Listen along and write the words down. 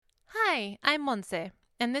Hi, I'm Monse,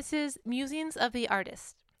 and this is Musings of the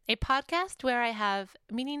Artist, a podcast where I have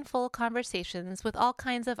meaningful conversations with all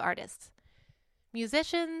kinds of artists.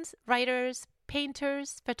 Musicians, writers,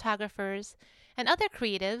 painters, photographers, and other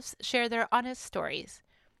creatives share their honest stories,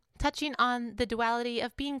 touching on the duality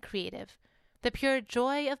of being creative, the pure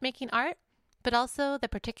joy of making art, but also the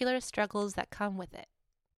particular struggles that come with it.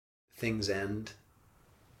 Things end,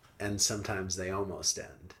 and sometimes they almost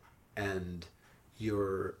end, and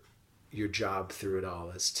your job through it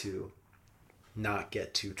all is to not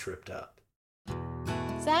get too tripped up.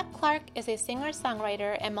 Zach Clark is a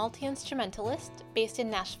singer-songwriter and multi-instrumentalist based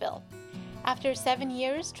in Nashville. After 7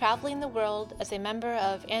 years traveling the world as a member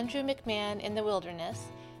of Andrew McMahon in the Wilderness,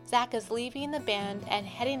 Zach is leaving the band and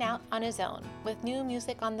heading out on his own with new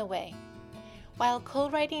music on the way. While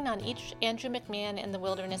co-writing on each Andrew McMahon in the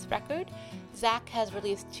Wilderness record, Zach has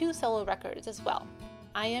released 2 solo records as well,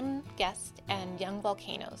 I Am Guest and Young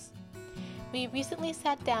Volcanoes. We recently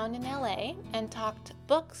sat down in LA and talked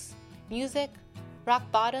books, music, rock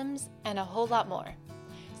bottoms, and a whole lot more.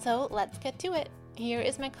 So let's get to it. Here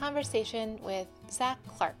is my conversation with Zach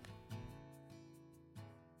Clark.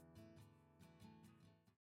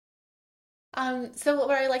 So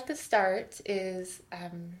where I like to start is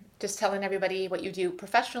just telling everybody what you do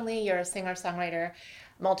professionally. You're a singer-songwriter,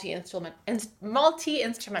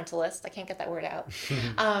 multi-instrumentalist. I can't get that word out.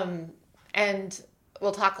 And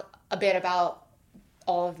we'll talk a bit about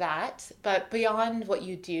all of that. But beyond what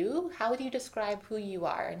you do, how would you describe who you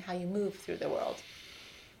are and how you move through the world?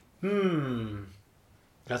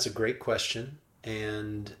 That's a great question.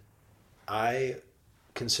 And I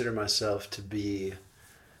consider myself to be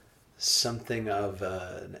something of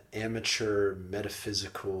an amateur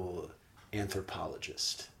metaphysical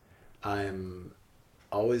anthropologist. I'm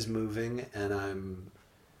always moving, and I'm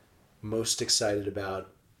most excited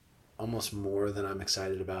about, almost more than I'm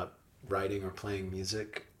excited about writing or playing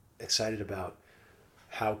music, excited about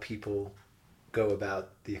how people go about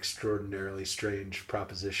the extraordinarily strange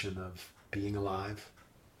proposition of being alive,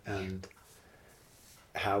 and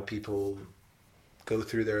how people go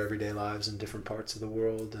through their everyday lives in different parts of the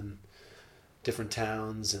world and different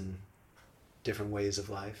towns and different ways of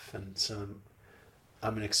life. And so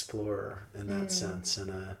I'm an explorer in that sense,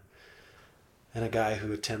 and a guy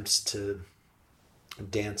who attempts to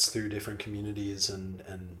dance through different communities and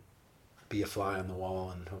be a fly on the wall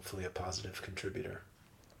and hopefully a positive contributor.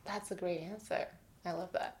 That's a great answer. I love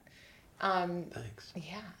that. Thanks.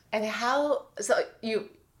 Yeah. And how, so you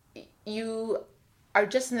are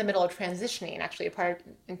just in the middle of transitioning actually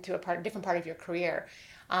into a different part of your career.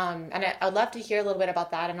 And I'd love to hear a little bit about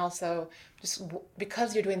that. And also just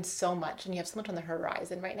because you're doing so much and you have so much on the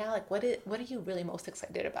horizon right now, like what are you really most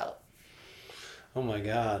excited about? Oh my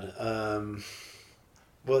God.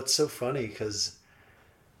 Well, it's so funny because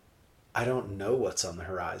I don't know what's on the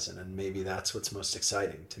horizon, and maybe that's what's most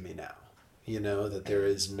exciting to me now. You know, that there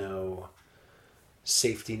is no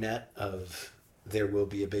safety net of there will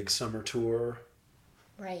be a big summer tour.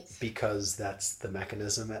 Right. Because that's the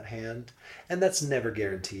mechanism at hand. And that's never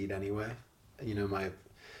guaranteed anyway. You know,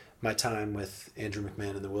 my time with Andrew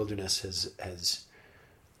McMahon in the Wilderness has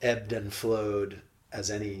ebbed and flowed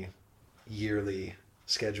as any yearly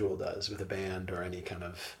schedule does with a band or any kind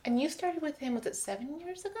of... And you started with him, was it 7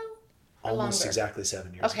 years ago? Almost exactly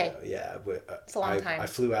 7 years ago. Yeah. It's a long time. I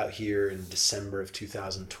flew out here in December of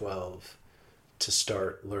 2012 to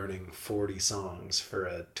start learning 40 songs for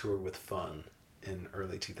a tour with Fun in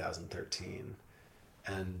early 2013.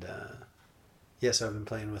 And so I've been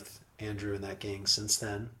playing with Andrew and that gang since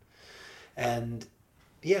then. And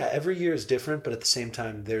yeah, every year is different, but at the same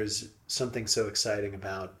time, there's something so exciting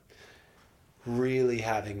about really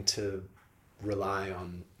having to rely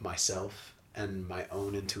on myself and my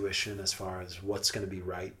own intuition as far as what's going to be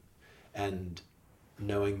right, and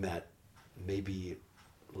knowing that maybe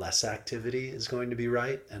less activity is going to be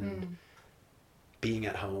right, and being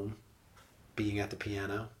at home, being at the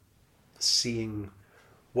piano, seeing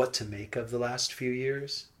what to make of the last few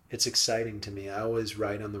years. It's exciting to me. I always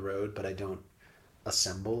write on the road, but I don't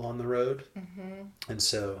assemble on the road. Mm-hmm. And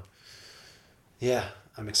so, yeah,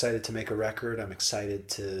 I'm excited to make a record. I'm excited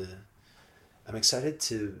to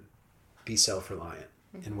be self-reliant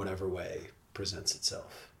in whatever way presents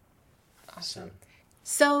itself. Awesome.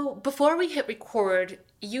 So before we hit record,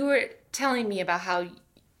 you were telling me about how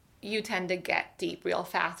you tend to get deep real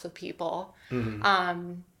fast with people.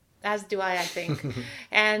 Mm-hmm. As do I think.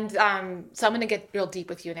 And so I'm going to get real deep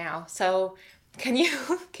with you now. So can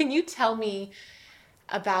you tell me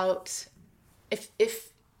about if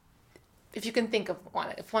you can think of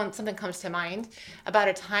something comes to mind about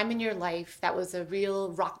a time in your life that was a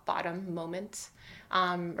real rock bottom moment,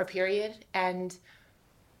 or period, and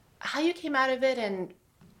how you came out of it, and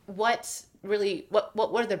what were the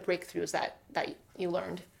breakthroughs that you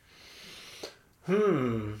learned?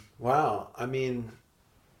 Wow. I mean,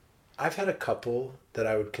 I've had a couple that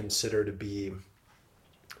I would consider to be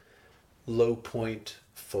low point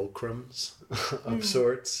fulcrums of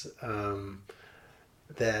sorts.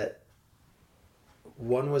 That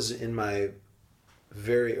one was in my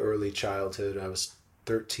very early childhood. I was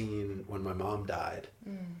 13 when my mom died.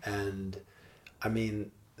 And I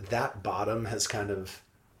mean, that bottom has kind of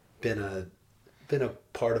been a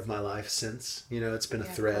part of my life since, it's been a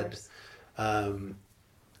thread. And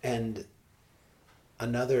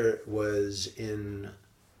another was in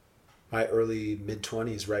my early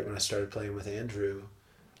mid-20s, right when I started playing with Andrew.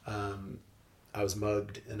 I was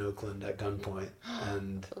mugged in Oakland at gunpoint,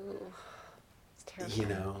 and Ooh, it's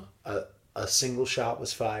terrifying. a single shot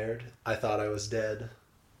was fired. I thought I was dead.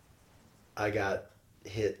 I got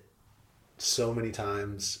hit so many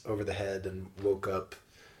times over the head and woke up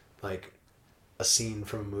like a scene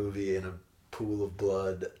from a movie in a pool of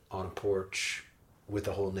blood on a porch with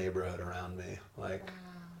the whole neighborhood around me,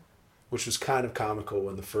 which was kind of comical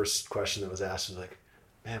when the first question that was asked was like,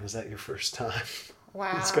 man, was that your first time?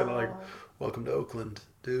 Wow. It's kind of like, welcome to Oakland,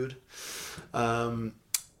 dude. And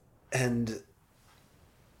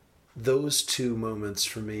those two moments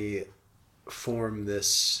for me form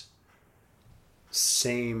this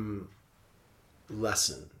same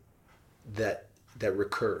lesson that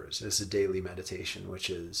recurs as a daily meditation, which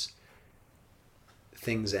is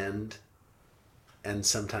things end, and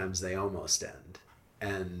sometimes they almost end,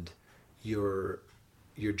 and your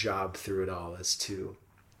job through it all is to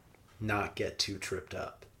not get too tripped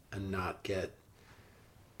up and not get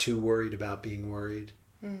too worried about being worried,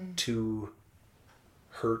 too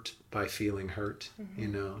hurt by feeling hurt.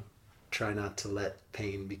 Try not to let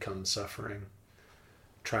pain become suffering.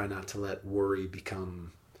 Try not to let worry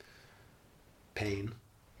become pain,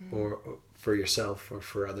 or for yourself or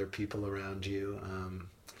for other people around you.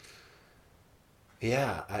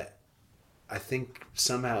 I think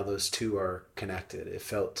somehow those two are connected. It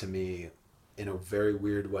felt to me in a very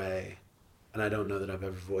weird way, and I don't know that I've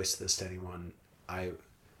ever voiced this to anyone.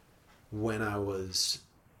 When I was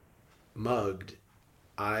mugged,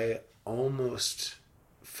 I almost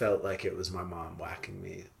felt like it was my mom whacking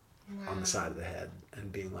me on the side of the head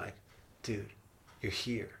and being like, dude, you're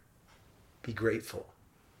here. Be grateful.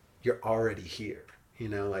 You're already here.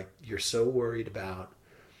 Like, you're so worried about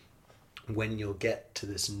when you'll get to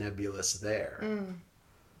this nebulous there,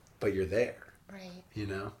 but you're there. Right.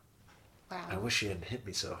 Wow. I wish she hadn't hit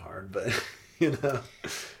me so hard, but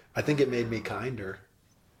I think it made me kinder,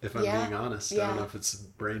 if I'm being honest. I don't know if it's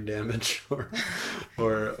brain damage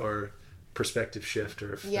or perspective shift,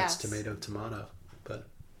 or if it's tomato, but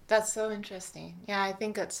that's so interesting. Yeah, I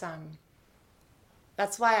think that's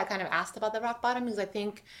why I kind of asked about the rock bottom, because I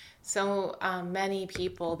think so many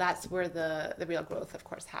people, that's where the real growth, of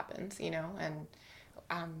course, happens, and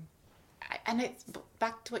it's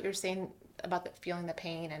back to what you're saying about feeling the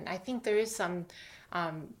pain. And I think there is something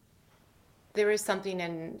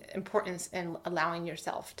in importance in allowing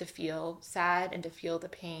yourself to feel sad and to feel the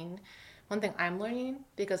pain. One thing I'm learning,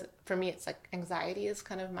 because for me it's like anxiety is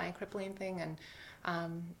kind of my crippling thing, and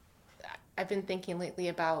I've been thinking lately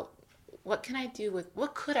about what could I do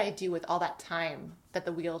with all that time that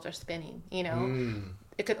the wheels are spinning,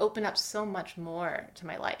 It could open up so much more to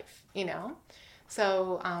my life,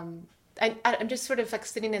 So I'm just sort of like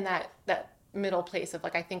sitting in that middle place of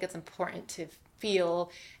like, I think it's important to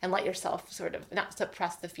feel and let yourself sort of not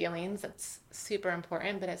suppress the feelings. That's super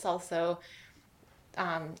important, but it's also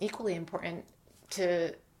equally important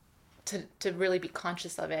to really be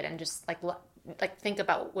conscious of it and just like think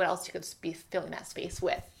about what else you could be filling that space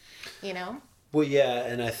with, Well, yeah,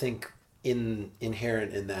 and I think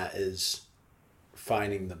inherent in that is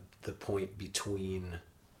finding the point between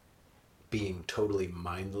being totally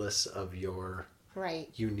mindless of your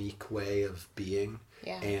unique way of being,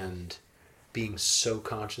 and being so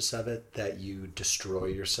conscious of it that you destroy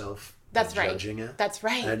yourself by judging it. That's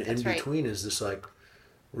right. And in between is this like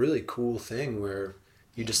really cool thing where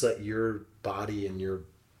you just let your body and your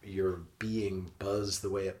being buzz the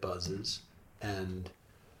way it buzzes, and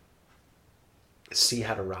see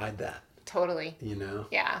how to ride that. Totally.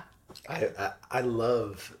 Yeah. I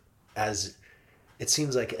love, as it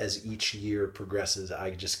seems like as each year progresses,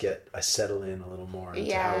 I settle in a little more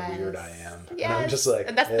into how weird I am. Yes. And I'm just like,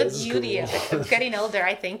 and that's the beauty of getting older,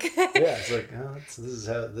 I think. It's like,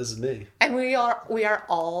 this is me. And we are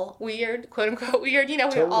all weird, quote unquote weird. We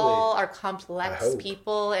Totally. all are complex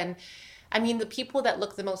people, and I mean, the people that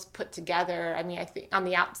look the most put together, I mean, I think on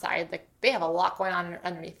the outside, like they have a lot going on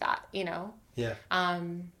underneath that, you know? Yeah.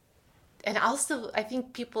 And also, I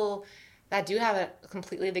think people that do have it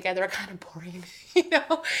completely together are kind of boring, you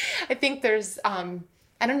know? I think there's,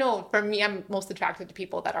 I don't know, for me, I'm most attracted to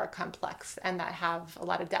people that are complex and that have a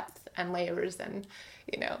lot of depth and layers and,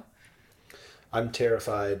 you know. I'm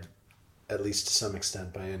terrified, at least to some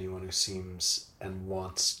extent, by anyone who seems and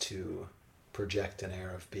wants to project an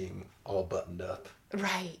air of being all buttoned up,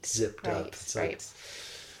 Right. zipped Right. up. It's Right.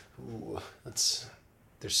 like, ooh,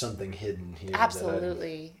 there's something hidden here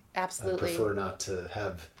Absolutely. that I Absolutely. prefer not to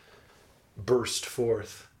have burst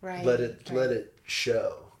forth. Right. Let it Right.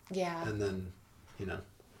 show. Yeah. And then, you know.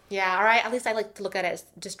 Yeah. All right. At least I like to look at it as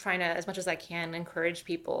just trying to, as much as I can, encourage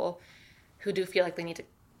people who do feel like they need to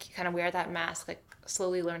kind of wear that mask, like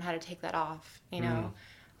slowly learn how to take that off, you know?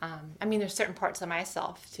 I mean, there's certain parts of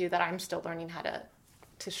myself too that I'm still learning how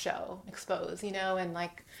to show, expose, you know, and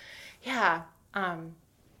like, yeah. I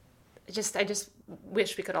just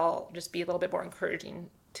wish we could all just be a little bit more encouraging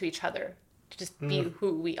to each other, to just be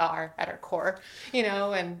who we are at our core, you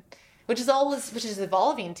know, and which is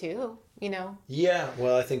evolving too, you know. Yeah,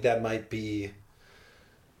 well, I think that might be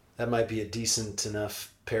a decent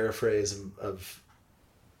enough paraphrase of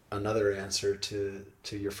another answer to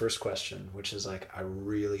your first question, which is like, I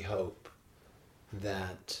really hope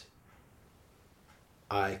that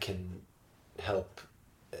I can help,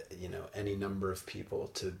 any number of people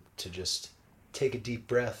to just take a deep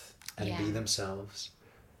breath and be Yeah. themselves,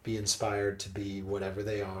 be inspired to be whatever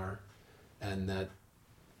they are, and that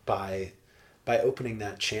by opening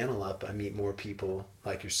that channel up, I meet more people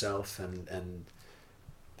like yourself and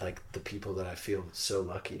like the people that I feel so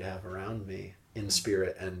lucky to have around me in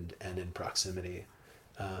spirit and in proximity.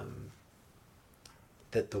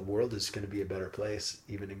 That the world is going to be a better place,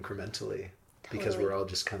 even incrementally, because Totally. we're all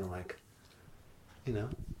just kind of like,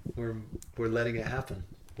 we're letting it happen.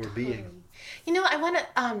 We're being. You know, I want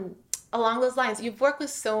to, along those lines, you've worked with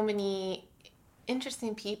so many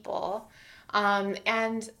interesting people.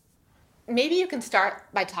 And maybe you can start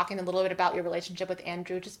by talking a little bit about your relationship with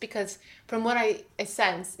Andrew, just because from what I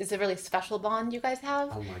sense is a really special bond you guys have.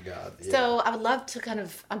 Oh my God! Yeah. So I would love to kind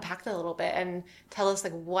of unpack that a little bit and tell us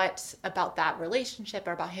like what about that relationship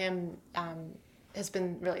or about him has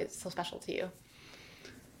been really so special to you.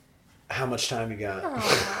 How much time you got?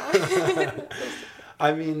 Aw.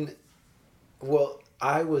 I mean, well,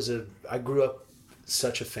 I grew up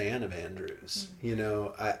such a fan of Andrew's.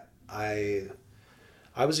 I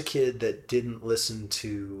I was a kid that didn't listen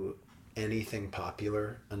to anything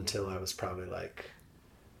popular until I was probably like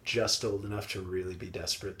just old enough to really be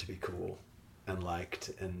desperate to be cool and liked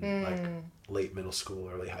in like late middle school,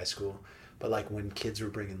 early high school. But like when kids were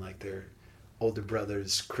bringing like their older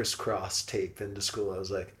brother's crisscross tape into school, I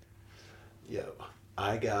was like, yo,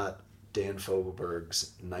 I got Dan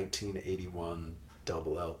Fogelberg's 1981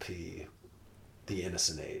 double LP, The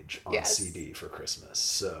Innocent Age, on Yes. CD for Christmas.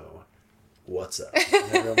 So what's up?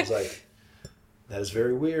 And everyone was like, that is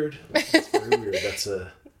very weird. That's very weird. That's an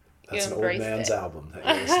old embraced man's it. album that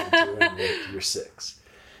you're listening to and you're 6.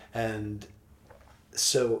 And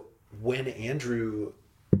so when Andrew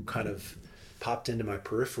kind of popped into my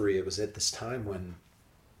periphery, it was at this time when,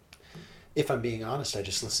 if I'm being honest, I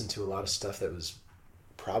just listened to a lot of stuff that was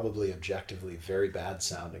probably objectively very bad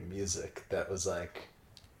sounding music that was like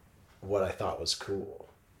what I thought was cool.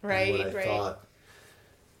 Right, And what I right. thought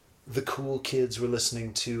the cool kids were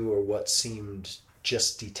listening to, or what seemed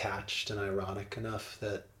just detached and ironic enough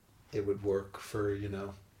that it would work for,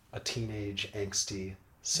 a teenage angsty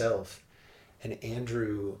self. And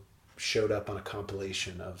Andrew showed up on a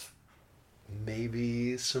compilation of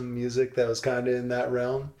maybe some music that was kind of in that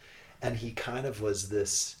realm. And he kind of was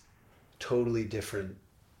this totally different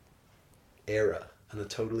era and a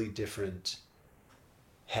totally different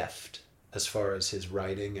heft as far as his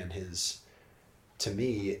writing and his, to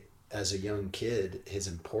me, as a young kid, his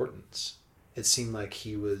importance. It seemed like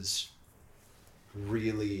he was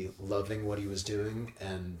really loving what he was doing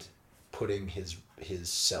and putting his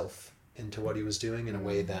self into what he was doing in a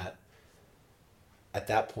way that at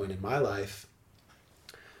that point in my life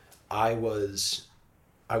I was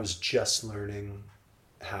just learning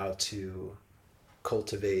how to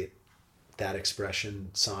cultivate that expression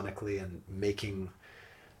sonically and making,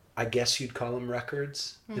 I guess you'd call them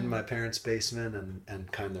records, in my parents' basement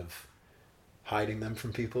and kind of hiding them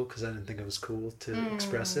from people because I didn't think it was cool to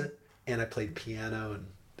express it. And I played piano and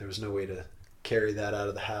there was no way to carry that out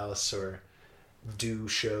of the house or do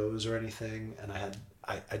shows or anything. And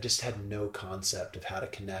I just had no concept of how to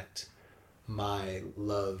connect my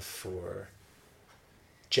love for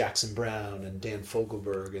Jackson Browne and Dan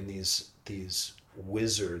Fogelberg and these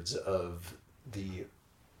wizards of the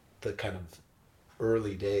kind of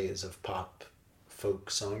early days of pop folk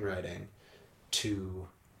songwriting to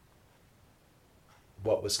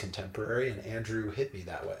what was contemporary, and Andrew hit me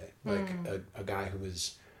that way. Like a guy who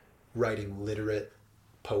was writing literate,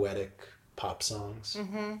 poetic pop songs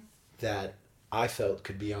that I felt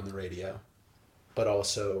could be on the radio, but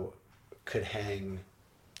also could hang,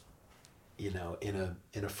 you know, in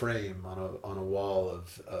a frame on a wall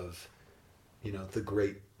of you know, the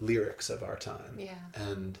great lyrics of our time. Yeah.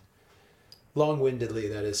 And long-windedly,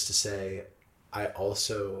 that is to say, I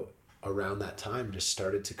also around that time just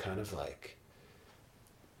started to kind of like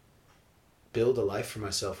build a life for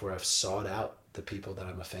myself where I've sought out the people that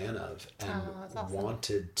I'm a fan of and that's awesome.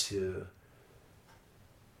 wanted to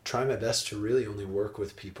try my best to really only work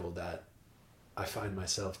with people that I find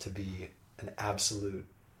myself to be an absolute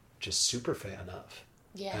just super fan of.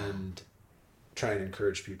 Yeah. And try and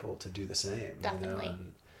encourage people to do the same. Definitely. You know?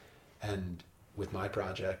 And with my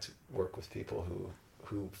project, work with people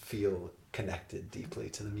who feel connected deeply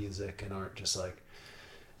to the music and aren't just like,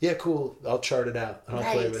 yeah, cool, I'll chart it out and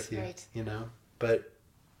I'll play with you, you know? But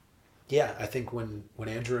yeah, I think when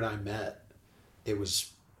Andrew and I met, it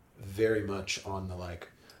was very much on the like,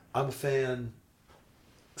 I'm a fan,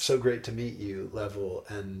 so great to meet you level,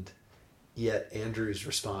 and yet Andrew's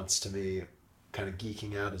response to me kind of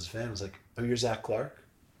geeking out as a fan was like, oh, you're Zach Clark?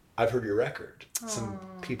 I've heard your record. Some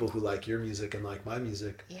people who like your music and like my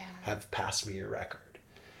music have passed me your record.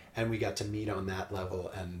 And we got to meet on that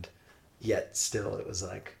level, and yet still it was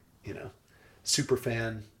like, you know, super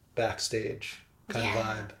fan backstage kind of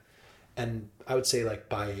vibe. And I would say like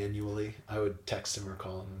biannually, I would text him or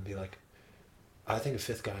call him and be like, I think a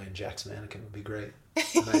fifth guy in Jack's Mannequin would be great.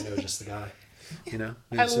 And I know just the guy, you know,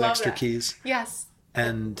 maybe some extra keys. Yes.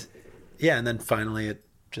 And yeah, and then finally it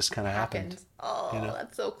just kind of happened. Oh, you know?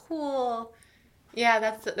 That's so cool. Yeah,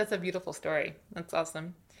 that's a beautiful story. That's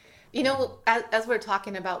awesome. You know, as we're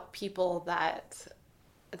talking about people that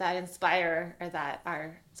inspire or that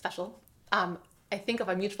are special, I think of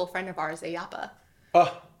a mutual friend of ours, Ayapa.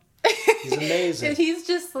 Oh, he's amazing. And he's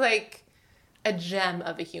just like a gem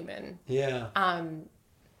of a human. Yeah.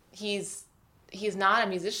 He's not a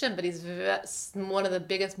musician, but he's one of the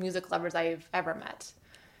biggest music lovers I've ever met.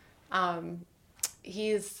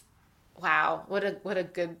 He's wow, what a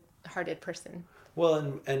good-hearted person.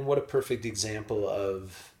 Well, and what a perfect example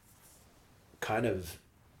of kind of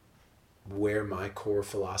where my core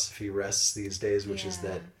philosophy rests these days, which is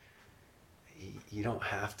that you don't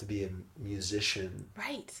have to be a musician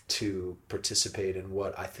to participate in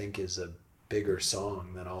what I think is a bigger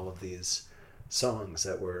song than all of these songs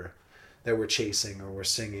that we're chasing or we're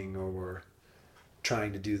singing or we're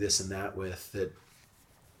trying to do this and that with. That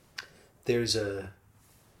there's a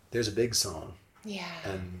big song,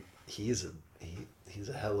 and he's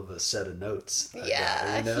a hell of a set of notes.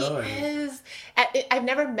 Yeah, you know? He is. I've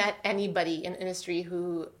never met anybody in the industry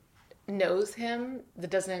who knows him that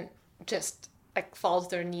doesn't just like falls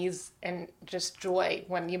to their knees and just joy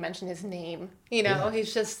when you mention his name. You know,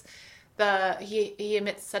 he's just he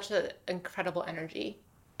emits such an incredible energy,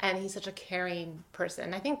 and he's such a caring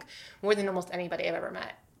person. I think more than almost anybody I've ever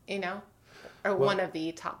met. You know, or one of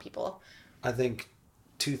the top people. I think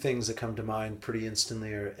two things that come to mind pretty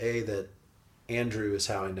instantly are that Andrew is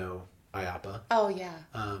how I know Ayapa. Oh, yeah.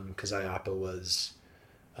 Because Ayapa was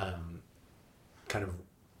kind of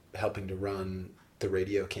helping to run the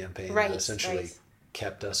radio campaign that essentially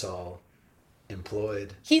kept us all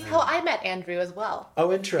employed. He's how I met Andrew as well.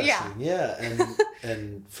 Oh, interesting. Yeah.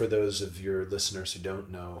 And for those of your listeners who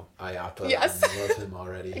don't know Ayapa and love him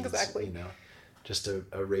already, exactly. He's, you know, just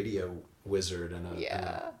a radio wizard and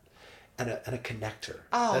a connector.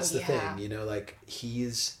 Oh, that's the thing, you know, like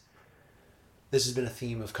this has been a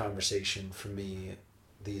theme of conversation for me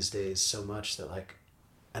these days so much that like,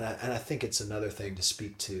 and I think it's another thing to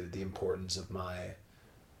speak to the importance of my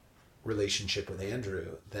relationship with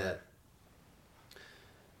Andrew, that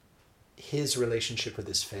his relationship with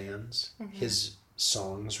his fans, his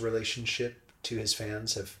songs relationship to his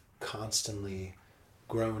fans have constantly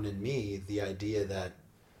grown in me the idea that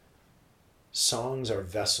songs are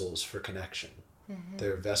vessels for connection.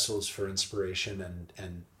 They're vessels for inspiration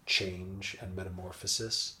and change and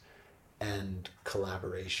metamorphosis and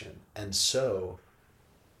collaboration. And so,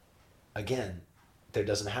 again, there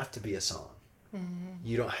doesn't have to be a song.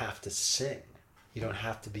 You don't have to sing. You don't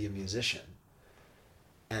have to be a musician.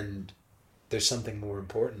 And there's something more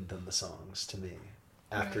important than the songs to me.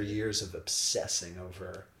 After years of obsessing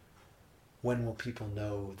over when will people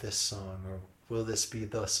know this song, or will this be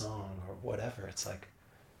the song, or whatever, it's like,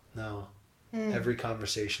 no, Every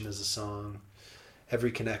conversation is a song.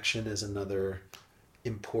 Every connection is another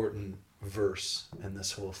important verse in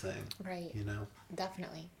this whole thing. Right. You know?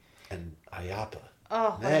 Definitely. And Ayapa.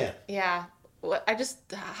 Oh, Man. yeah.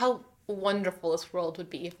 How wonderful this world would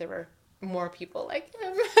be if there were more people like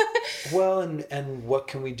him. Well, and what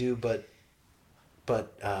can we do but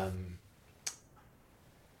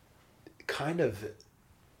kind of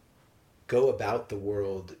go about the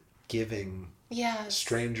world giving Yes.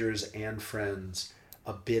 strangers and friends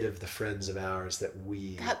a bit of the friends of ours that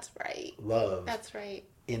we That's right. love. That's right.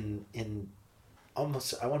 In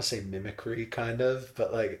almost, I want to say mimicry kind of,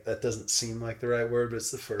 but like that doesn't seem like the right word, but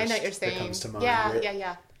it's the first I know what you're saying. that comes to mind. Yeah, right?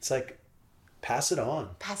 yeah. It's like pass it on.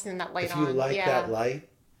 Passing that light If on. you like yeah. that light,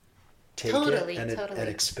 take Totally, it totally. and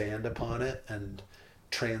expand upon it and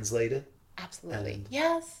translate it. Absolutely. And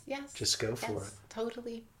yes. just go for it.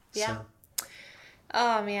 Totally. Yeah. So,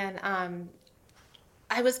 Oh man.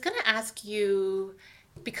 I was gonna ask you,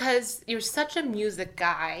 because you're such a music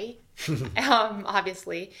guy,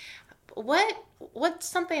 obviously. What's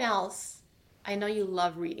something else? I know you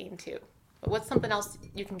love reading too. But what's something else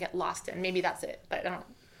you can get lost in? Maybe that's it. But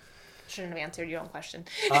shouldn't have answered your own question.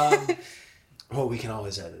 well, we can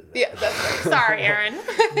always edit it. Yeah, that's right. Sorry, Aaron.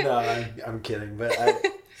 No, I'm kidding. But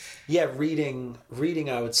reading,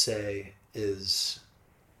 I would say, is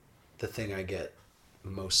the thing I get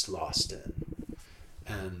most lost in.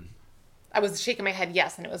 And I was shaking my head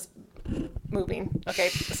yes, and it was moving. Okay,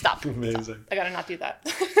 stop. Amazing. Stop. I gotta not do that.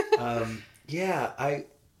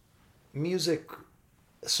 Music,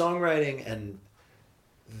 songwriting, and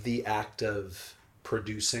the act of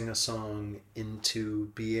producing a song into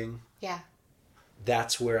being. Yeah.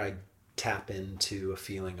 That's where I tap into a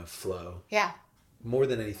feeling of flow. Yeah. More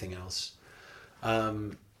than anything else.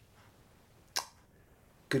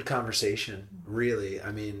 Good conversation, really.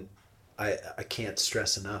 I mean, I can't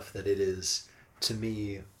stress enough that it is, to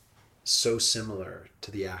me, so similar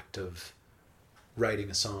to the act of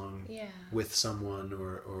writing a song with someone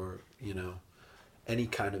or any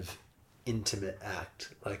kind of intimate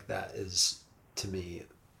act like that is, to me,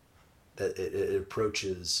 that it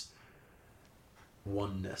approaches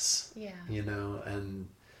oneness.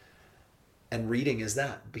 And reading is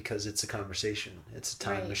that, because it's a conversation, it's a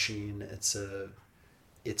time machine, it's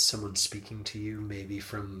someone speaking to you, maybe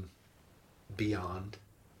from beyond,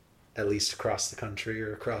 at least across the country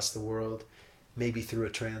or across the world, maybe through a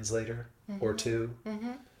translator or two.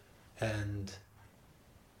 And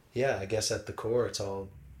I guess at the core it's all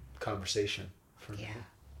conversation for me.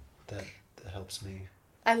 That helps me.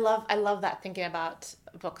 I love that, thinking about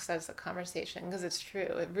books as a conversation, because it's true.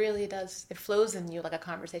 It really does. It flows in you like a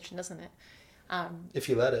conversation, doesn't it? If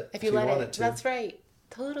you let it. If you want it to. That's right.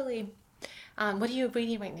 Totally. What are you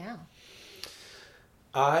reading right now?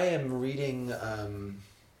 I am reading. Are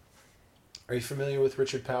you familiar with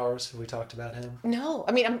Richard Powers? Have we talked about him? No.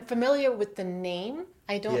 I mean, I'm familiar with the name.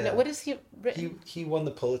 I don't know. What is he written? He won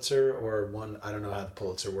the Pulitzer, or won. I don't know how the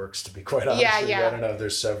Pulitzer works, to be quite honest. Yeah. I don't know if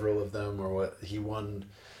there's several of them or what. He won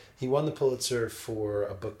the Pulitzer for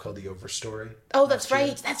a book called The Overstory. Oh, that's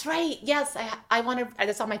right. That's right. Yes, I want to.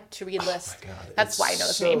 That's on my to read list. Oh my God, that's why I know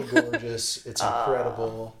his name. It's so gorgeous. It's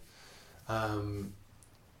incredible. And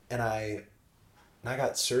I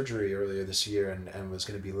got surgery earlier this year and was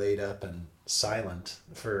going to be laid up and silent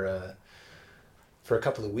for a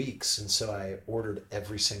couple of weeks, and so I ordered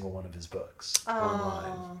every single one of his books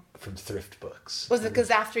online from Thrift Books. Was it because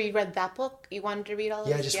after you read that book, you wanted to read all of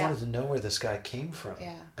it? Yeah, I just wanted to know where this guy came from.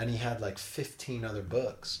 Yeah. And he had like 15 other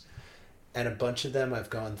books, and a bunch of them I've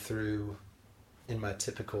gone through in my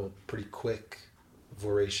typical pretty quick,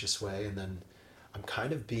 voracious way, and then I'm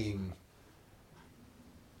kind of being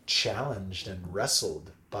challenged and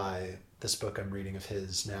wrestled by this book I'm reading of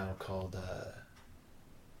his now called The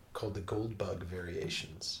Goldbug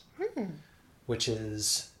Variations, which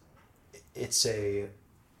is it's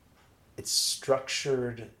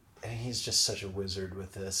structured, and he's just such a wizard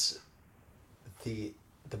with this. The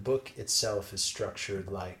book itself is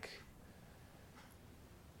structured like,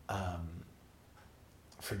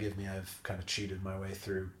 forgive me, I've kind of cheated my way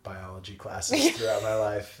through biology classes throughout my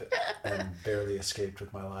life and barely escaped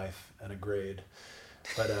with my life and a grade.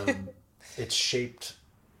 But it's shaped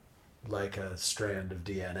like a strand of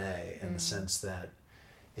DNA in the sense that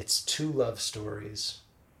it's two love stories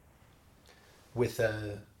with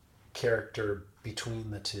a character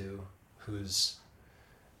between the two who's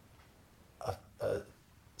a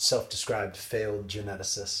self-described failed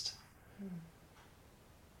geneticist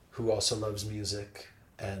who also loves music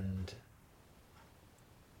and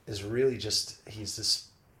is really he's this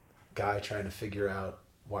guy trying to figure out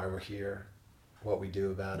why we're here, what we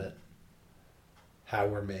do about it, how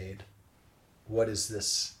we're made, what is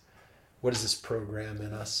this program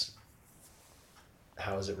in us?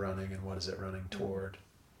 How is it running, and what is it running toward?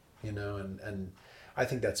 You know, and I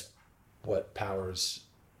think that's what Power's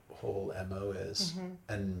whole MO is.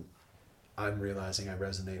 And I'm realizing I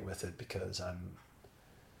resonate with it because I'm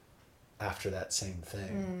after that same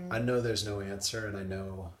thing. I know there's no answer, and I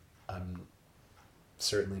know I'm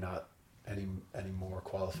certainly not any more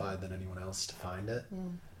qualified than anyone else to find it.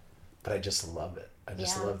 But I just love it. I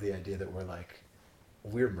just love the idea that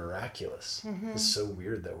we're miraculous. It's so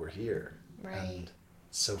weird that we're here. Right. And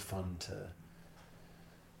it's so fun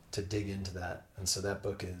to dig into that. And so that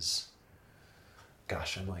book is,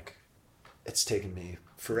 gosh, it's taken me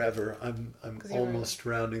forever. I'm almost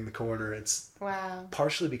rounding the corner. It's wow.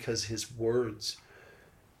 Partially because his words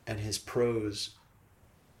and his prose,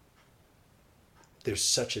 there's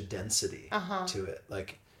such a density to it.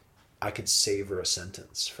 Like, I could savor a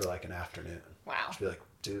sentence for like an afternoon. Wow. Just be like,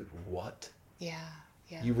 dude, what? Yeah.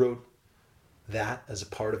 You wrote that as a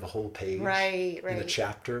part of a whole page, right. in a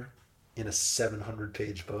chapter in a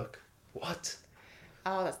 700-page book. What?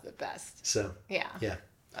 Oh, that's the best. So yeah.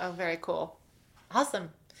 Oh, very cool. Awesome.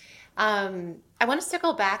 I want to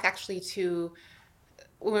circle back actually to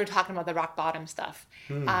when we were talking about the rock bottom stuff.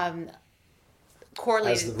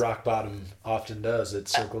 Correlated. As the rock bottom often does, it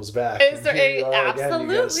circles back. And here you are absolutely. Again.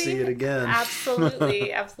 You gotta see it again.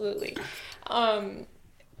 Absolutely.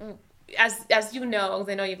 As you know, because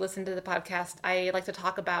I know you've listened to the podcast, I like to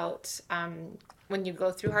talk about when you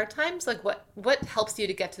go through hard times, like what helps you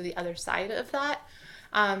to get to the other side of that.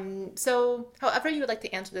 So however you would like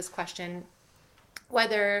to answer this question,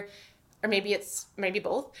 whether, or maybe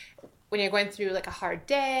both, when you're going through like a hard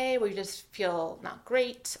day where you just feel not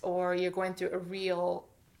great, or you're going through a real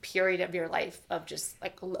period of your life of just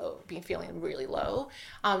like feeling really low,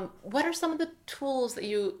 what are some of the tools that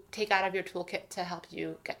you take out of your toolkit to help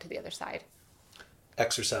you get to the other side?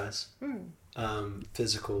 Exercise.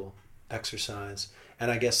 Physical exercise.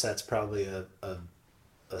 And I guess that's probably a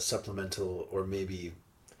supplemental or maybe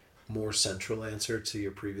more central answer to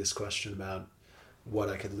your previous question about what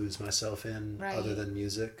I could lose myself in other than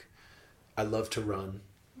music. I love to run.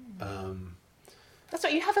 That's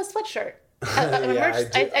right. You have a sweatshirt. I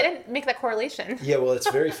didn't make that correlation. Yeah, well, it's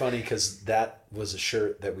very funny because that was a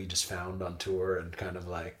shirt that we just found on tour, and kind of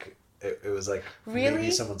like it was like maybe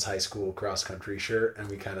someone's high school cross country shirt, and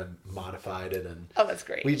we kind of modified it, and that's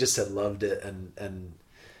great. We just had loved it, and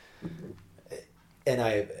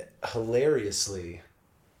I hilariously,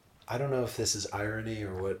 I don't know if this is irony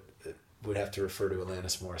or what. Would have to refer to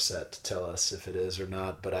Alanis Morissette to tell us if it is or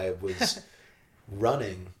not, but I was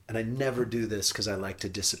running, and I never do this because I like to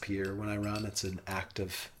disappear when I run. It's an act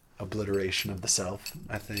of obliteration of the self,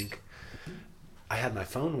 I think. I had my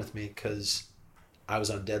phone with me because I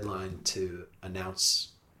was on deadline to announce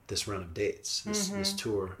this run of dates, this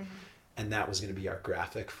tour, and that was going to be our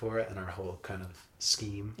graphic for it and our whole kind of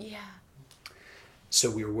scheme. Yeah.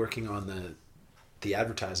 So we were working on the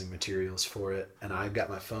advertising materials for it, and I got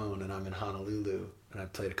my phone, and I'm in Honolulu, and I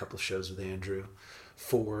played a couple of shows with Andrew,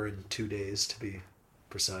 4 in 2 days to be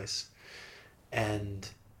precise, and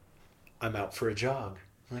I'm out for a jog.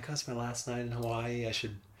 I'm like, oh, it's my last night in Hawaii. I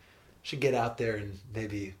should get out there and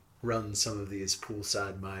maybe run some of these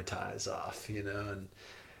poolside Mai Tais off, you know,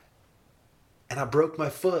 and I broke my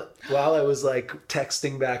foot while I was like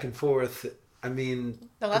texting back and forth. I mean,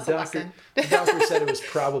 that's a lesson. The doctor said it was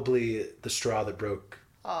probably the straw that broke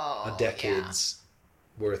a decade's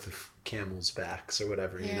worth of camel's backs or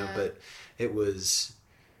whatever, you know, but it was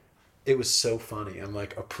so funny. I'm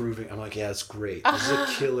like approving. I'm like, yeah, it's great. This is a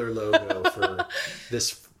killer logo for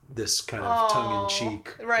this kind of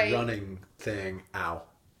tongue-in-cheek running thing. Ow.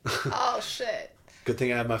 Oh, shit. Good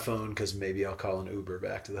thing I have my phone, because maybe I'll call an Uber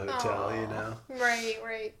back to the hotel, you know?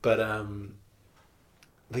 Right.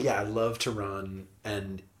 But yeah, I love to run,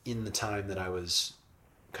 and in the time that I was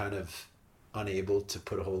kind of unable to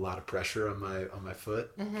put a whole lot of pressure on my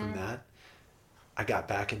foot from that, I got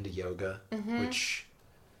back into yoga, which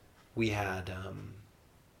we had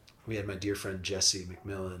my dear friend Jesse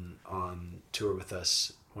McMillan on tour with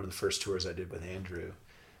us, one of the first tours I did with Andrew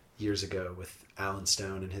years ago with Alan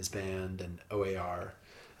Stone and his band and OAR.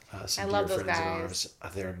 Some I love dear those friends guys. of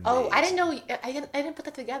ours. They're amazing. Oh, I didn't know. I didn't put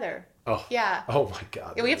that together. Oh yeah. Oh my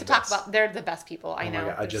God. Yeah, we have to talk about. They're the best people. I know. My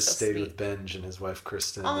God. I just stayed with Benj and his wife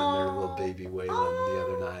Kristen and their little baby Waylon the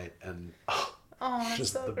other night, and that's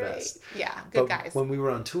just so the great. best. Yeah, good guys. When we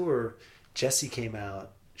were on tour, Jessie came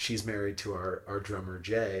out. She's married to our drummer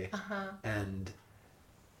Jay, and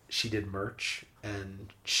she did merch,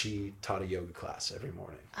 and she taught a yoga class every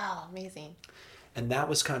morning. Oh, amazing. And that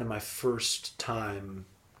was kind of my first time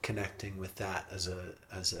connecting with that as a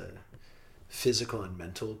physical and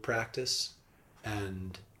mental practice.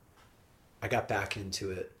 And I got back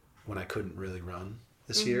into it when I couldn't really run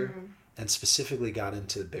this year, and specifically got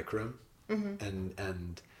into Bikram,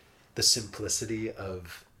 and the simplicity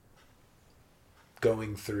of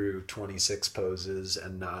going through 26 poses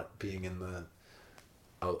and not being in the,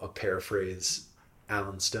 I'll paraphrase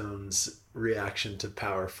Alan Stone's reaction to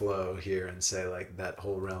Power Flow here and say, like, that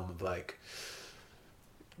whole realm of like,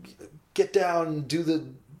 get down, do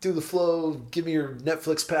the flow, give me your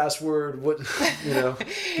Netflix password, what,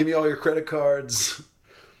 give me all your credit cards,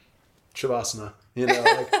 Shavasana,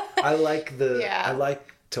 like, I like I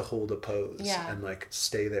like to hold a pose and like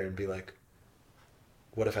stay there and be like,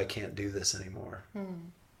 what if I can't do this anymore?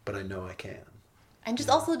 But I know I can. And just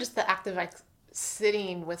also just the act of like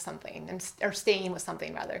sitting with something or staying with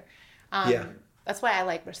something rather. That's why I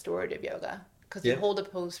like restorative yoga, because you hold a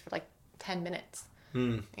pose for like 10 minutes,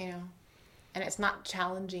 and it's not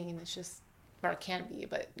challenging. It's just, or it can be,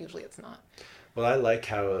 but usually it's not. Well, I like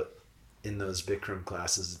how in those Bikram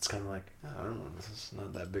classes, it's kind of like, I don't know, this is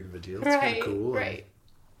not that big of a deal. It's kind of cool. Right.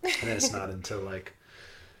 And then it's not until like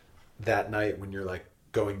that night when you're like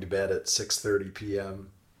going to bed at 6:30 p.m.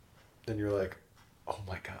 and you're like, oh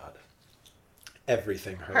my God,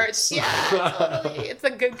 everything hurts. Yeah, totally. It's a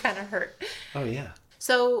good kind of hurt. Oh yeah.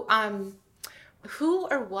 So, who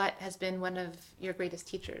or what has been one of your greatest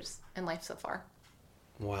teachers in life so far?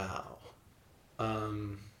 Wow.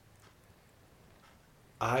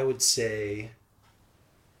 I would say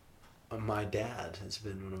my dad has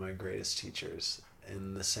been one of my greatest teachers,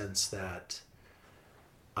 in the sense that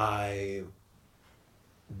I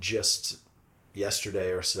just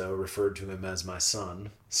yesterday or so referred to him as my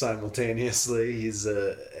son simultaneously.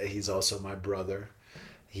 He's also my brother.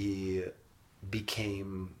 He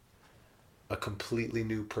became a completely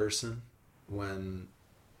new person when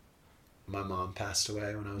my mom passed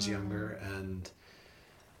away when I was younger, and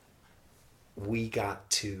we got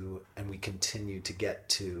to, and we continue to get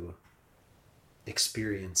to,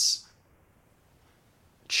 experience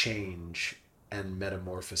change and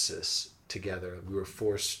metamorphosis together. We were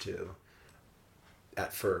forced to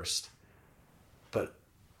at first, but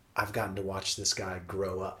I've gotten to watch this guy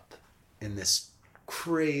grow up in this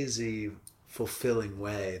crazy, fulfilling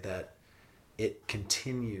way that it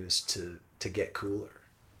continues to get cooler.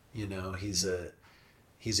 He's a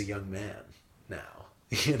young man now.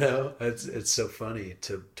 It's so funny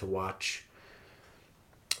to watch.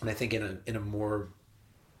 And I think in a more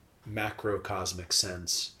macrocosmic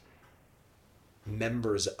sense,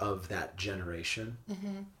 members of that generation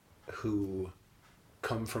who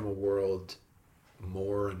come from a world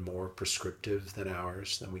more and more prescriptive than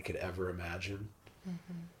ours, than we could ever imagine,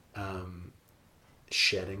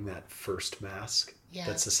 shedding that first mask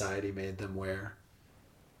that society made them wear,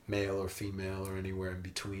 male or female or anywhere in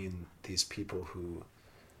between, these people who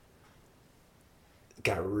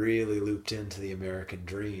got really looped into the American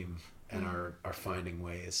dream and are finding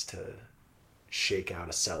ways to shake out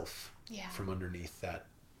a self from underneath that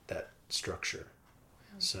structure.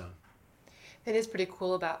 So it is pretty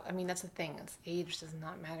cool about, that's the thing, age does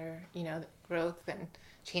not matter. Growth and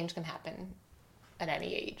change can happen at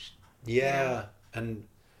any age. Yeah. And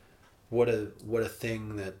what a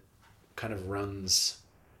thing that kind of runs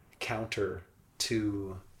counter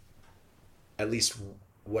to at least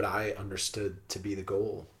what I understood to be the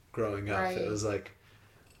goal growing up. Right. It was like,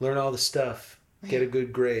 learn all the stuff, get a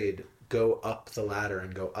good grade, go up the ladder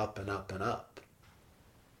and go up and up and up.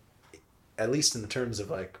 At least in terms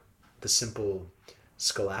of like the simple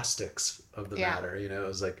scholastics of the matter, it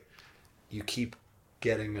was like, you keep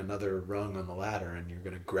getting another rung on the ladder and you're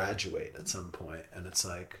going to graduate at some point. And it's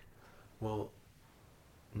like, well,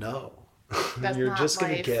 no. You're just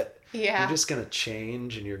going to get, you're just going to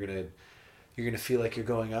change, and you're going to feel like you're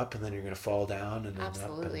going up, and then you're going to fall down, and then up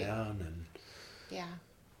and down. And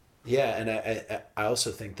and I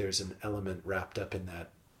also think there's an element wrapped up in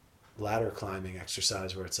that ladder climbing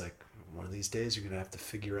exercise where it's like, one of these days you're going to have to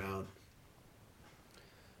figure out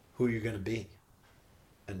who you're going to be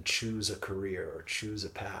and choose a career or choose a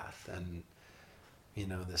path. And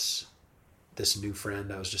this new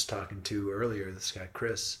friend I was just talking to earlier, this guy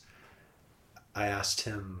Chris, I asked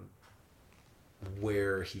him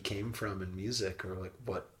where he came from in music, or like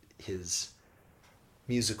what his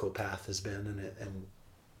musical path has been, and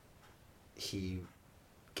he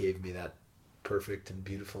gave me that perfect and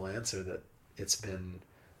beautiful answer that it's been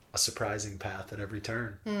a surprising path at every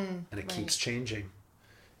turn, and it keeps changing.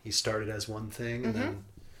 He started as one thing and then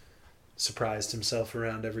surprised himself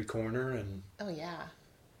around every corner, and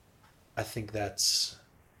I think that's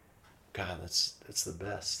the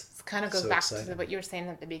best. It kind of goes back to what you were saying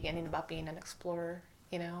at the beginning about being an explorer.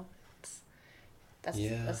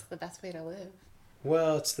 That's the best way to live.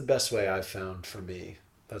 Well, it's the best way I've found for me.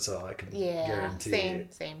 That's all I can guarantee.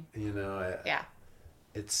 Same. You know, Yeah.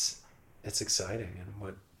 it's exciting,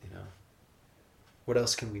 and what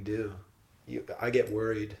else can we do? I get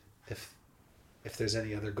worried if there's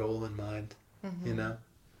any other goal in mind, you know,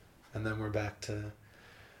 and then we're back to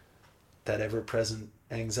that ever-present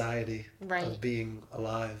anxiety of being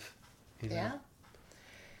alive. You know? Yeah.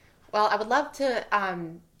 Well, I would love to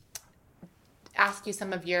ask you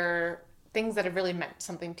some of your things that have really meant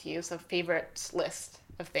something to you. So, favorite list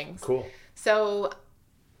of things. Cool. So,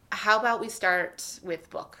 how about we start with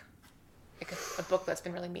book? Like a book that's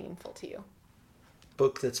been really meaningful to you.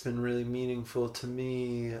 Book that's been really meaningful to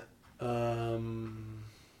me.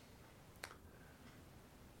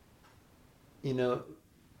 You know,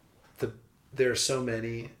 there are so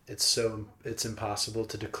many. It's impossible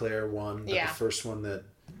to declare one. But the first one that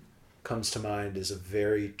comes to mind is a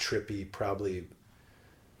very trippy, probably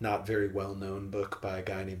not very well known book by a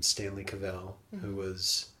guy named Stanley Cavell, who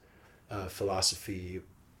was a philosophy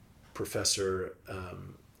professor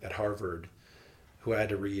at Harvard, who I had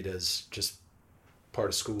to read as just part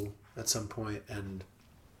of school at some point. And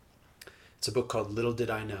it's a book called Little Did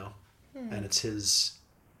I Know, and it's his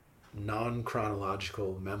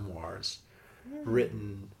non-chronological memoirs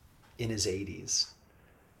written in his 80s.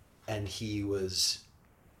 And he was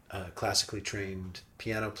a classically trained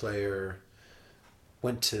piano player,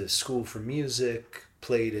 went to school for music,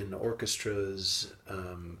 played in orchestras,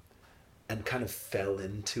 and kind of fell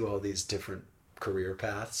into all these different career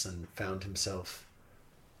paths and found himself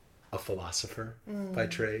a philosopher by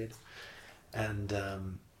trade. And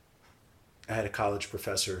I had a college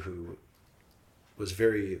professor who was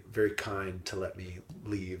very, very kind to let me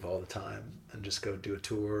leave all the time and just go do a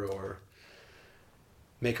tour or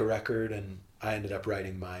make a record. And I ended up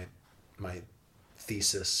writing my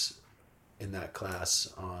thesis in that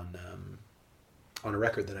class on a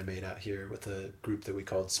record that I made out here with a group that we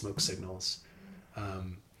called Smoke Signals.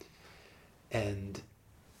 And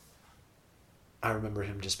I remember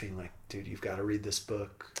him just being like, dude, you've got to read this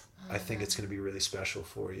book. I think it's going to be really special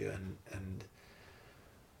for you. And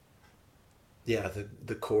yeah,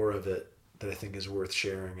 the core of it that I think is worth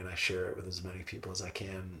sharing, and I share it with as many people as I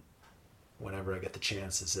can whenever I get the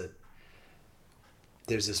chance, is that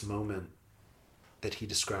there's this moment that he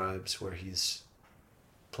describes where he's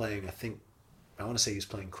playing, I want to say he's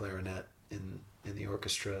playing clarinet in the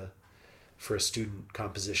orchestra for a student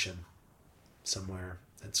composition somewhere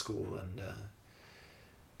at school, and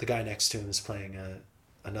the guy next to him is playing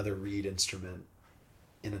another reed instrument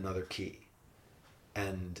in another key,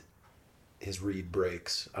 and his reed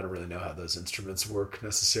breaks. I don't really know how those instruments work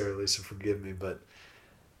necessarily, so forgive me, but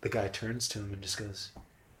the guy turns to him and just goes,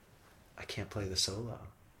 I can't play the solo.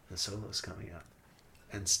 The solo's coming up.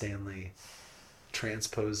 And Stanley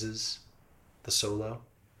transposes the solo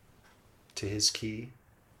to his key,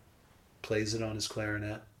 plays it on his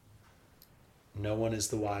clarinet. No one is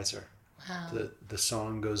the wiser. Wow. The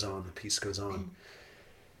song goes on, the piece goes on.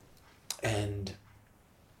 And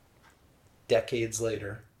decades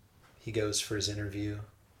later, he goes for his interview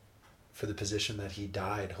for the position that he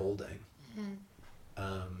died holding.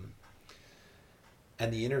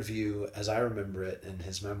 And the interview, as I remember it in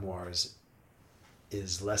his memoirs,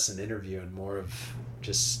 is less an interview and more of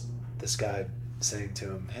just this guy saying to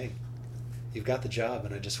him, hey, you've got the job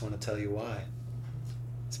and I just want to tell you why.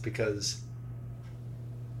 It's because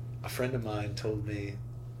a friend of mine told me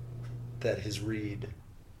that his reed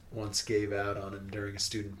once gave out on him during a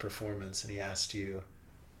student performance, and he asked you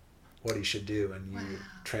what he should do, and you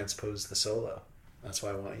transposed the solo. That's why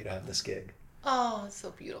I want you to have this gig. Oh, it's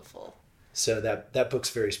so beautiful. So that book's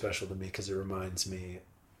very special to me because it reminds me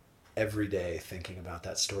every day, thinking about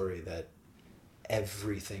that story, that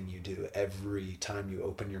everything you do, every time you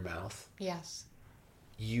open your mouth, yes,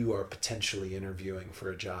 you are potentially interviewing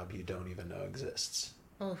for a job you don't even know exists.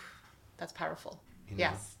 Oof, that's powerful. You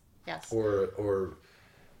know? Yes. Or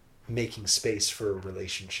making space for a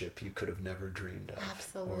relationship you could have never dreamed of.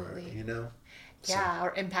 Absolutely. Or, you know? Yeah,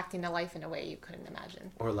 or impacting a life in a way you couldn't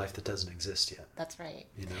imagine. Or a life that doesn't exist yet. That's right.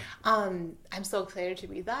 You know? I'm so excited to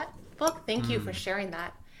read that book. Thank you for sharing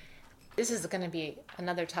that. This is going to be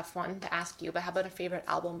another tough one to ask you, but how about a favorite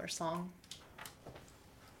album or song?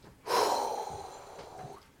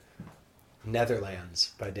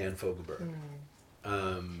 Netherlands by Dan Fogelberg.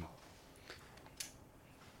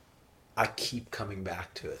 I keep coming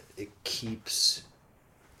back to it. It keeps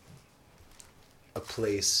a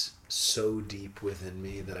place so deep within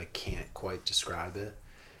me that I can't quite describe it.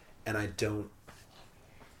 And I don't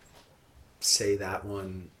say that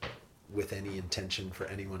one with any intention for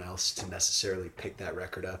anyone else to necessarily pick that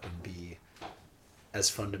record up and be as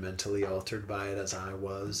fundamentally altered by it as I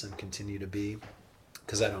was and continue to be.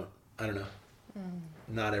 Because I don't know.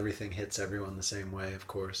 Not everything hits everyone the same way, of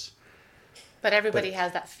course. But everybody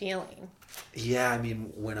has that feeling. Yeah, I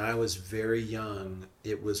mean, when I was very young,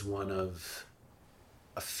 it was one of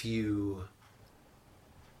a few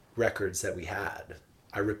records that we had.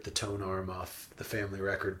 I ripped the tone arm off the family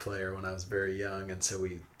record player when I was very young, and so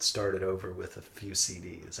we started over with a few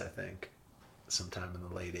CDs, I think, sometime in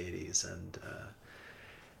the late 80s, and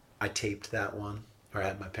I taped that one, or I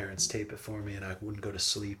had my parents tape it for me, and I wouldn't go to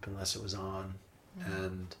sleep unless it was on.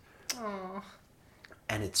 And Aww.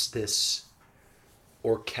 and it's this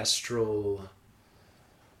orchestral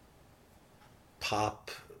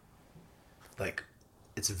pop, like,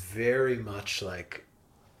 it's very much like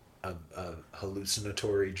a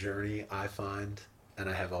hallucinatory journey, I find, and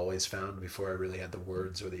I have always found before I really had the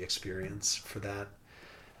words or the experience for that.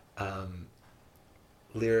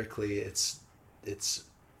 Lyrically, it's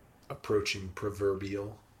approaching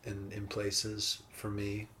proverbial in places for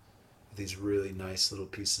me. These really nice little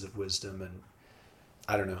pieces of wisdom, and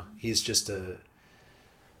I don't know. He's just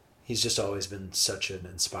always been such an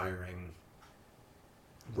inspiring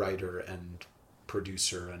writer and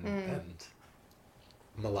producer and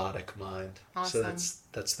melodic mind. Awesome. So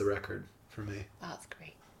that's the record for me. Oh, that's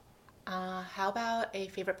great. How about a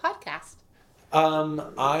favorite podcast?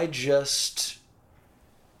 I just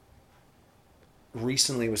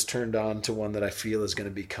recently was turned on to one that I feel is going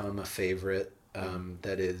to become a favorite.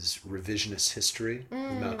 That is Revisionist History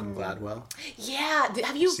with Malcolm Gladwell. Yeah.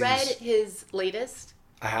 Have you read his latest?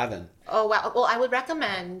 I haven't. Oh, wow. Well, I would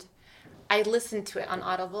recommend. I listened to it on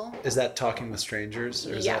Audible. Is that Talking with Strangers?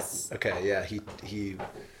 Or is Yes. That, okay, yeah.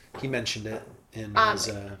 He mentioned it in his...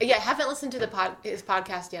 Yeah, I haven't listened to his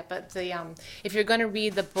podcast yet, but if you're going to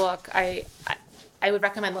read the book, I would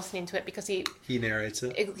recommend listening to it because he narrates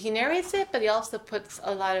it? He narrates it, but he also puts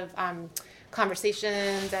a lot of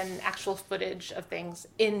conversations and actual footage of things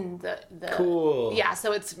in the Cool. Yeah,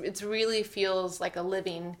 so it's really feels like a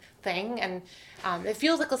living thing, and it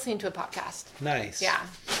feels like listening to a podcast. Nice. Yeah.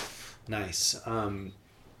 Nice.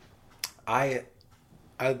 I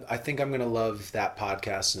think I'm going to love that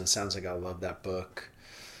podcast, and it sounds like I'll love that book.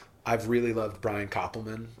 I've really loved Brian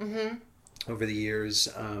Koppelman over the years.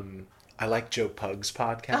 I like Joe Pug's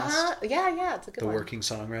podcast. Yeah, it's a good The one. Working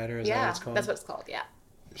Songwriter, is that Yeah, what it's called? that's what it's called, yeah.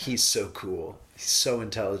 He's so cool. He's so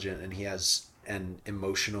intelligent, and he has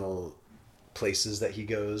emotional places that he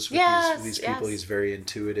goes with these people. Yes. He's very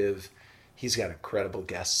intuitive. He's got incredible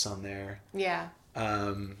guests on there. Yeah.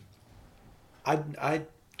 I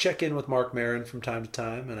check in with Mark Maron from time to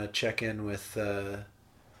time, and I check in with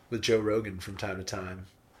Joe Rogan from time to time.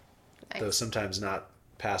 Nice. Though sometimes not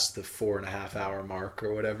past the 4.5 hour mark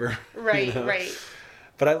or whatever. Right, you know? right.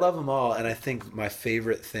 But I love them all, and I think my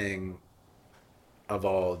favorite thing of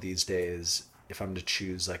all these days, if I'm to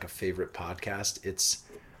choose like a favorite podcast, it's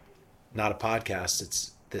not a podcast,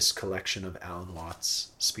 it's this collection of Alan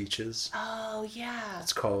Watts speeches. Oh, yeah.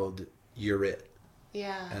 It's called You're It.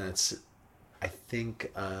 Yeah. And it's, I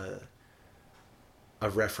think, a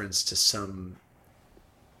reference to some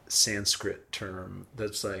Sanskrit term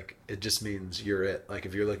that's like, it just means you're it. Like,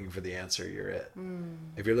 if you're looking for the answer, you're it.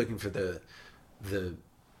 If you're looking for the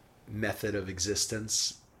method of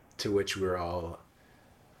existence to which we're all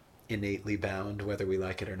innately bound, whether we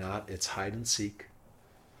like it or not, it's hide and seek,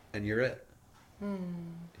 and you're it.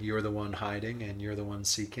 You're the one hiding, and you're the one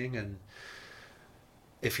seeking, and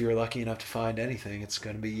if you're lucky enough to find anything, it's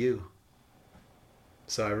going to be you.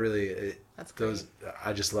 So That's great.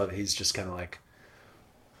 I just love it. He's just kind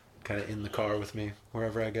of in the car with me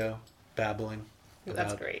wherever I go, babbling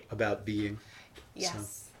That's great. about being.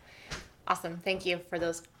 Yes. So. Awesome. Thank you for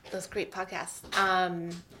those great podcasts.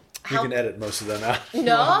 You can edit most of them out.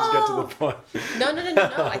 No. Let's get to the point. No.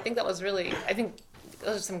 I think those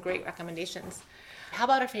are some great recommendations. How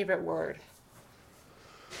about our favorite word?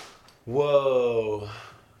 Whoa.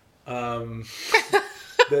 I'm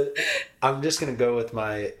just going to go with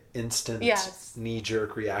my instant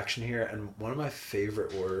knee-jerk reaction here. And one of my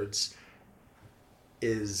favorite words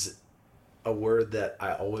is a word that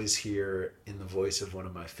I always hear in the voice of one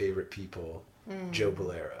of my favorite people, Joe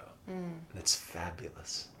Bolero. And it's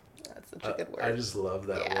fabulous. That's such a good word. I just love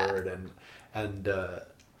that word. And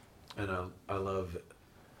I love,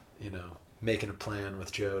 making a plan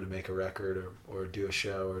with Joe to make a record or do a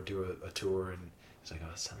show or do a tour, and he's like, "Oh,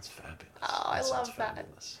 that sounds fabulous." Oh, I love that.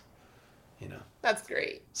 Fabulous. That's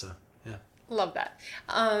great. So yeah. Love that.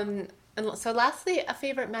 And so lastly, a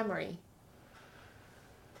favorite memory.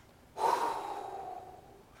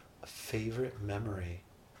 A favorite memory.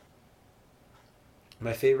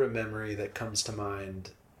 My favorite memory that comes to mind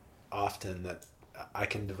often that I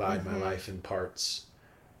can divide my life in parts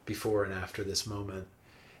before and after this moment.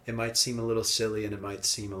 It might seem a little silly, and it might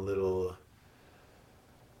seem a little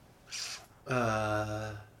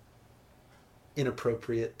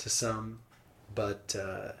inappropriate to some, but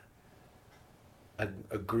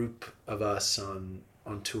a group of us on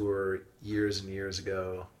tour years and years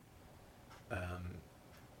ago,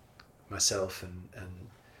 myself and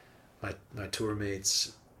my tour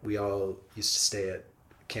mates, we all used to stay at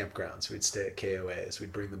campgrounds. We'd stay at KOAs.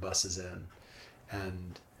 We'd bring the buses in,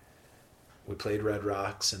 and we played Red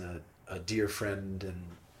Rocks, and a dear friend and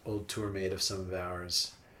old tour mate of some of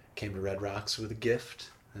ours came to Red Rocks with a gift.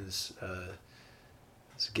 This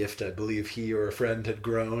gift, I believe he or a friend had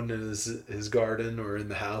grown in his garden or in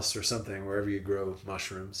the house or something, wherever you grow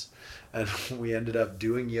mushrooms. And we ended up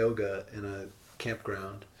doing yoga in a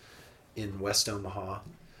campground in West Omaha.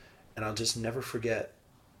 And I'll just never forget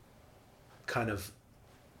kind of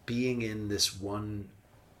being in this one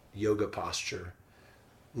yoga posture,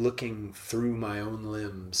 looking through my own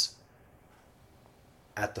limbs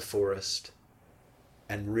at the forest,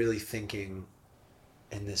 and really thinking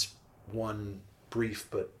in this one brief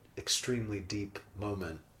but extremely deep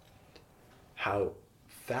moment how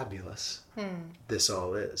fabulous this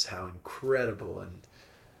all is, how incredible and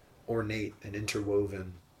ornate and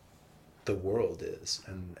interwoven the world is,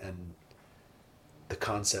 and the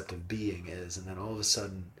concept of being is. And then all of a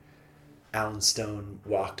sudden Alan Stone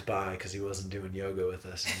walked by because he wasn't doing yoga with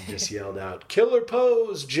us, and he just yelled out, "Killer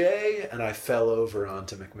pose, Jay!" And I fell over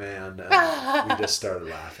onto McMahon, and we just started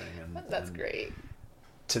laughing. And that's great.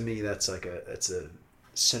 To me, that's like it's a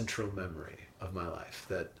central memory of my life,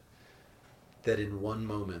 that in one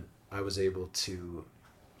moment I was able to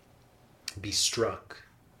be struck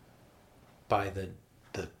by the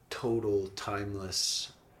total,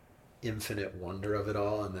 timeless, infinite wonder of it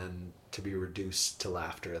all, and then to be reduced to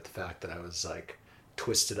laughter at the fact that I was like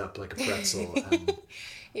twisted up like a pretzel, and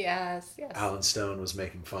yes. Alan Stone was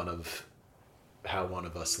making fun of how one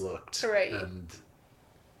of us looked. Right. And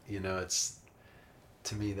it's,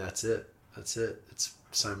 to me, that's it. It's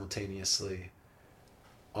simultaneously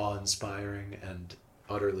awe-inspiring and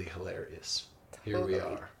utterly hilarious. Here we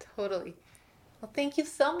are. Totally. Well, thank you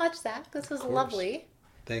so much, Zach. This was lovely.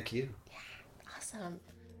 Thank you. Yeah, awesome.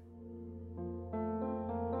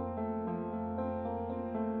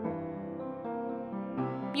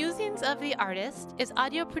 Musings of the Artist is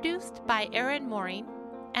audio produced by Aaron Mooring,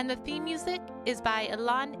 and the theme music is by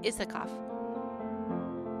Ilan Isakov.